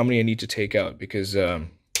not sure how many I need to take out, because it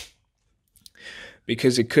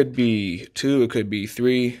could be 2, it could be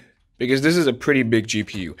 3, because this is a pretty big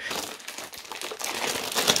GPU.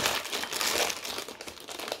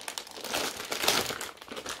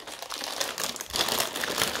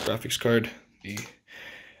 Graphics card, the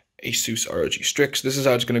Asus ROG Strix. This is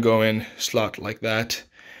how it's going to go in, slot like that.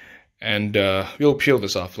 And we'll peel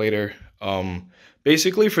this off later.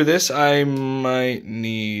 Basically for this I might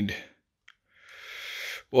need,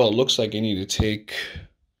 well, it looks like I need to take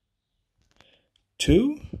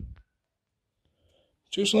two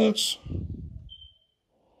slots.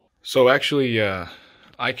 So actually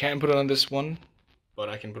I can put it on this one, but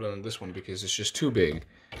I can put it on this one because it's just too big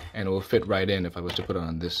and it will fit right in if I was to put it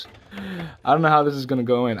on this. I don't know how this is gonna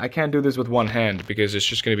go in. I can't do this with one hand because it's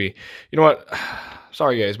just gonna be, you know what,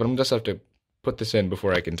 sorry guys, but I'm just have to put this in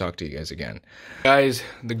before I can talk to you guys again. Guys,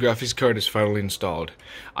 the graphics card is finally installed.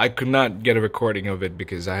 I could not get a recording of it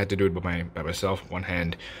because I had to do it by myself, one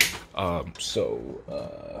hand. I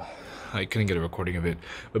couldn't get a recording of it.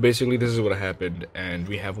 But basically this is what happened, and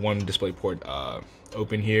we have one display port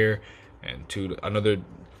open here, and two other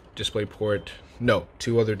display ports. I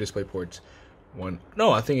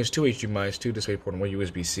think it's 2 HDMI's, 2 display port, and 1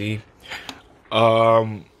 USB-C.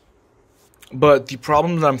 But the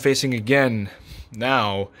problem that I'm facing again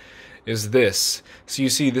now is this. So you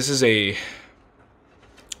see, this is an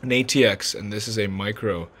ATX, and this is a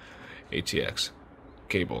micro ATX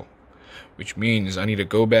cable, which means I need to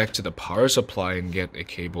go back to the power supply and get a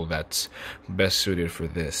cable that's best suited for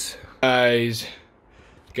this. Guys,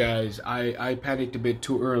 I panicked a bit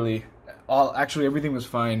too early. Actually, everything was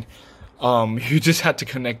fine. You just had to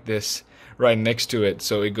connect this right next to it,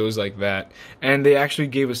 so it goes like that. And they actually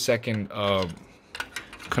gave a second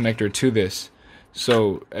connector to this,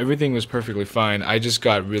 so everything was perfectly fine. I just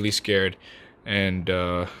got really scared and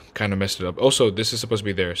kind of messed it up. Also, this is supposed to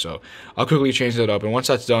be there, so I'll quickly change that up, and once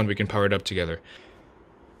that's done, we can power it up together.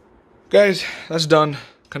 Guys, that's done.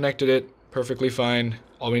 Connected it perfectly fine.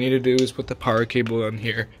 All we need to do is put the power cable on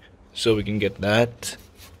here so we can get that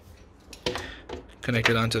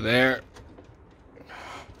connected onto there.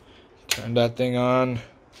 Turn that thing on.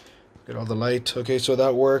 Get all the light. Okay, so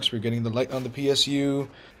that works. We're getting the light on the PSU.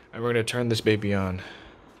 And we're going to turn this baby on.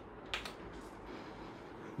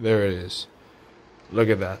 There it is. Look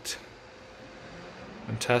at that.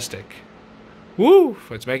 Fantastic. Woo!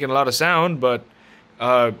 It's making a lot of sound, but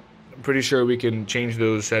I'm pretty sure we can change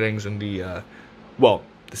those settings in the, the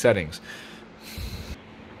settings.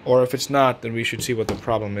 Or if it's not, then we should see what the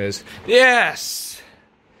problem is. Yes!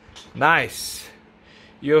 Nice.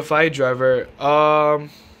 UEFI driver,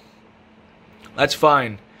 that's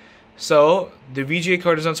fine. So the VGA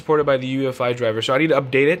card is not supported by the UEFI driver, so I need to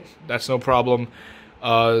update it. That's no problem.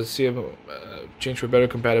 See if change for better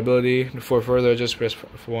compatibility. For further, just press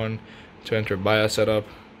F1 to enter BIOS setup.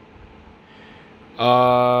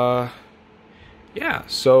 yeah,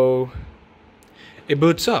 so it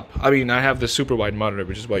boots up. I mean, I have the super wide monitor,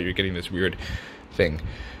 which is why you're getting this weird thing.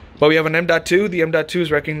 But we have an M.2. The M.2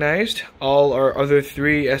 is recognized. All our other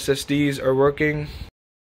 3 SSDs are working.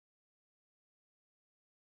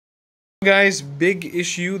 Guys, big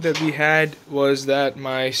issue that we had was that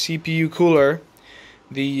my CPU cooler,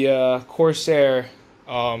 the Corsair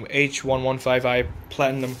H115i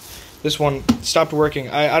Platinum, this one stopped working.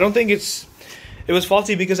 I don't think it was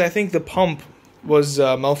faulty, because I think the pump was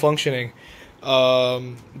malfunctioning.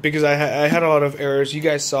 Because I had a lot of errors. You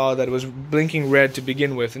guys saw that it was blinking red to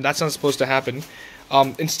begin with, and that's not supposed to happen.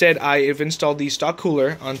 Instead, I've installed the stock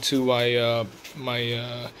cooler onto my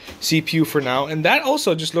CPU for now, and that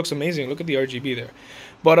also just looks amazing. Look at the RGB there.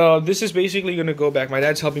 But this is basically going to go back. My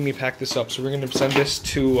dad's helping me pack this up, so we're going to send this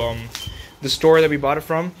to the store that we bought it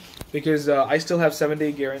from, because I still have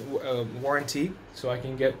 7-day warranty, so I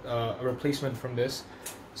can get a replacement from this.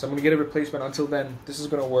 So I'm going to get a replacement. Until then, this is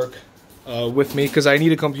going to work with me, because I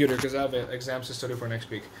need a computer, because I have exams to study for next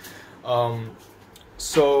week.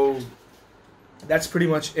 So that's pretty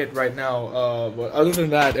much it right now. But other than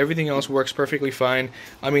that, everything else works perfectly fine.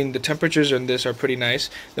 I mean, the temperatures in this are pretty nice.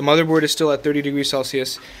 The motherboard is still at 30 degrees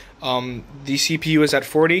Celsius. The CPU is at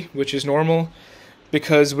 40, which is normal,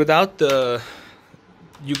 because without the,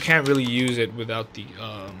 you can't really use it without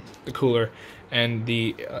the cooler. And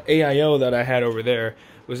the AIO that I had over there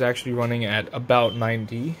was actually running at about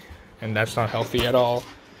 90, and that's not healthy at all.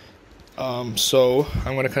 So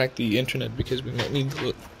I'm going to connect the internet, because we might need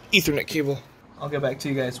the Ethernet cable. I'll get back to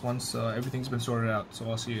you guys once everything's been sorted out, so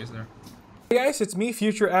I'll see you guys there. Hey guys, it's me,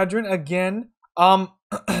 Future Adrin, again.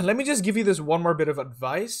 Let me just give you this one more bit of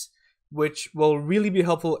advice, which will really be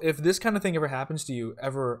helpful if this kind of thing ever happens to you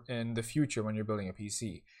ever in the future when you're building a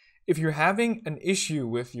PC. If you're having an issue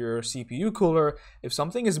with your CPU cooler, if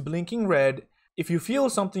something is blinking red, if you feel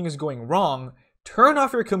something is going wrong, turn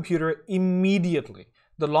off your computer immediately.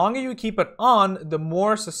 The longer you keep it on, the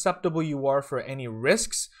more susceptible you are for any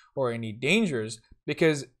risks or any dangers,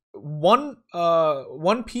 because one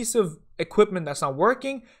piece of equipment that's not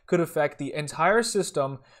working could affect the entire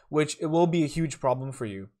system, which it will be a huge problem for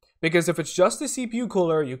you. Because if it's just the CPU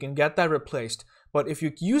cooler, you can get that replaced. But if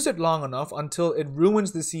you use it long enough until it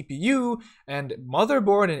ruins the CPU and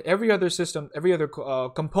motherboard and every other system, every other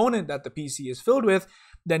component that the PC is filled with,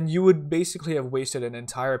 then you would basically have wasted an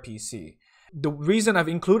entire PC. The reason I've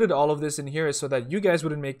included all of this in here is so that you guys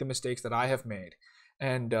wouldn't make the mistakes that I have made.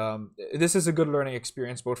 And this is a good learning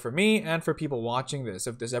experience both for me and for people watching this,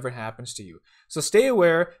 if this ever happens to you. So stay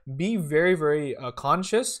aware, be very, very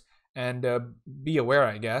conscious, and be aware,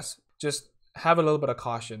 I guess. Just have a little bit of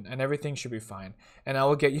caution, and everything should be fine. And I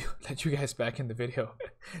will let you guys back in the video.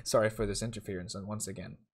 Sorry for this interference once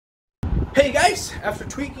again. Hey guys, after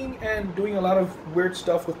tweaking and doing a lot of weird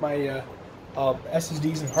stuff with my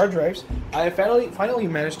SSDs and hard drives, I finally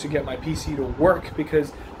managed to get my PC to work,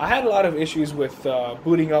 because I had a lot of issues with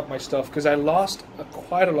booting up my stuff, because I lost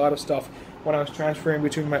quite a lot of stuff when I was transferring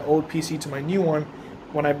between my old PC to my new one.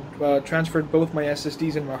 When I transferred both my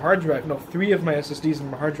SSDs and my hard drive, no, 3 of my SSDs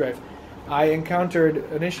and my hard drive, I encountered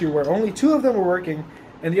an issue where only 2 of them were working,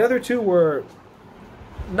 and the other 2 were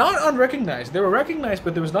not unrecognized. They were recognized,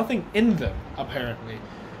 but there was nothing in them, apparently.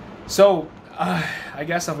 So I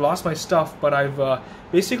guess I've lost my stuff, but I've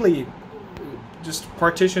basically just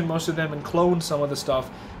partitioned most of them and cloned some of the stuff.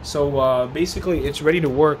 So basically it's ready to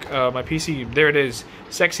work. My PC, there it is,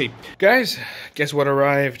 sexy. Guys, guess what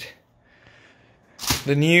arrived?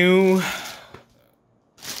 The new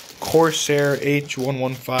Corsair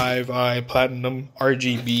H115i Platinum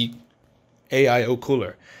RGB AIO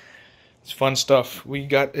cooler. It's fun stuff. We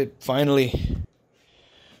got it finally.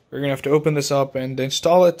 We're gonna have to open this up and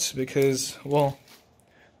install it, because, well,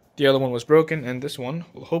 the other one was broken, and this one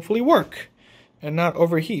will hopefully work and not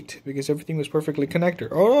overheat, because everything was perfectly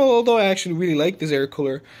connected. Although I actually really like this air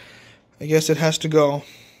cooler, I guess it has to go.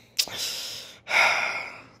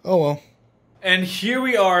 Oh well. And here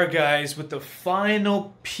we are, guys, with the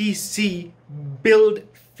final PC build,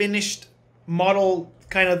 finished model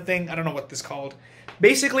kind of thing. I don't know what this is called.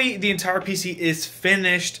 Basically, the entire PC is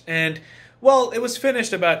finished, and, well, it was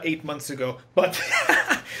finished about 8 months ago. But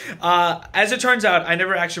as it turns out, I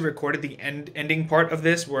never actually recorded the ending part of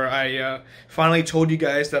this, where I finally told you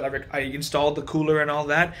guys that I installed the cooler and all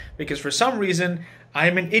that, because for some reason,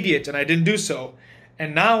 I'm an idiot and I didn't do so.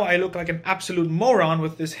 And now I look like an absolute moron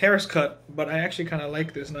with this haircut, but I actually kind of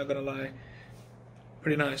like this, not gonna lie.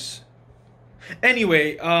 Pretty nice.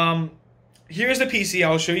 Anyway, here's the PC.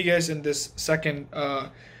 I'll show you guys in this second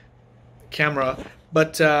camera,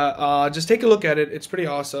 but just take a look at it. It's pretty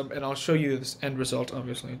awesome, and I'll show you this end result,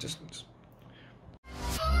 obviously. Just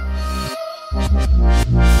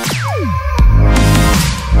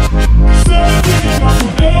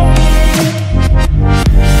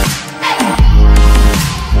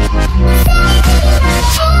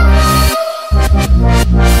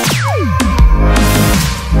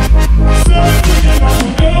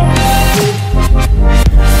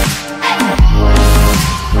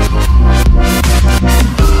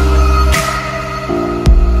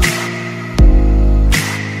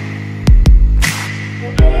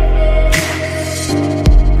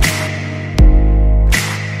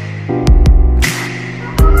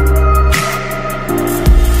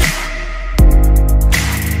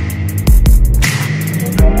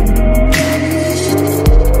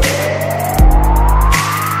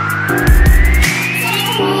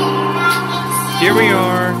Here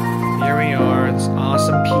we are, this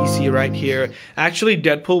awesome PC right here. Actually,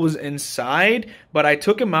 Deadpool was inside, but I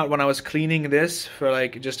took him out when I was cleaning this for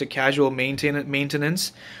like just a casual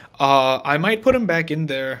maintenance. I might put him back in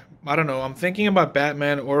there. I don't know, I'm thinking about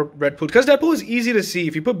Batman or Deadpool, because Deadpool is easy to see.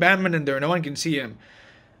 If you put Batman in there, no one can see him.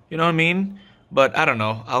 You know what I mean? But I don't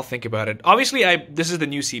know. I'll think about it. Obviously, this is the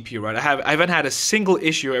new CPU, right? I haven't had a single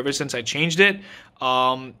issue ever since I changed it.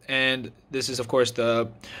 And this is, of course, the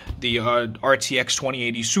RTX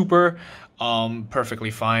 2080 Super.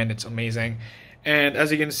 Perfectly fine. It's amazing. And as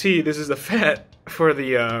you can see, this is the FET for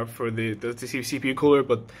the CPU cooler.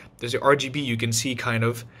 But there's the RGB you can see kind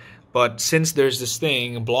of. But since there's this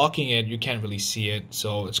thing blocking it, you can't really see it.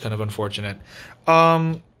 So it's kind of unfortunate.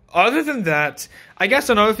 Other than that, I guess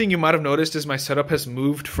another thing you might have noticed is my setup has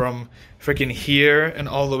moved from freaking here and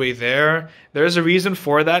all the way there. There's a reason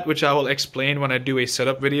for that, which I will explain when I do a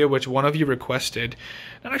setup video, which one of you requested.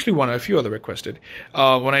 Not actually one, a few other requested.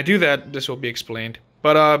 When I do that, this will be explained.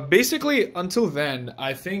 But basically, until then,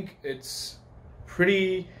 I think it's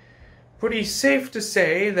pretty safe to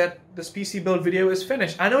say that this PC build video is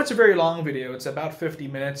finished. I know it's a very long video. It's about 50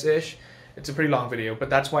 minutes-ish. It's a pretty long video, but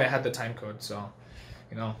that's why I had the time code, so...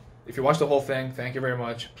 You know, if you watched the whole thing, thank you very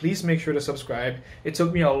much. Please make sure to subscribe. It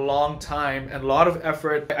took me a long time and a lot of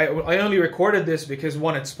effort. I only recorded this because,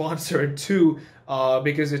 one, it's sponsored, two,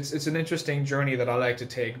 because it's an interesting journey that I like to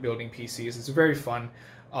take building PCs. It's very fun.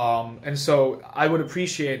 And so I would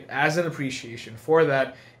appreciate, as an appreciation for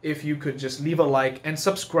that, if you could just leave a like and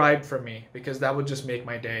subscribe for me, because that would just make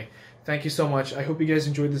my day. Thank you so much. I hope you guys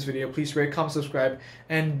enjoyed this video. Please rate, comment, subscribe,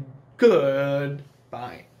 and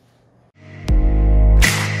goodbye.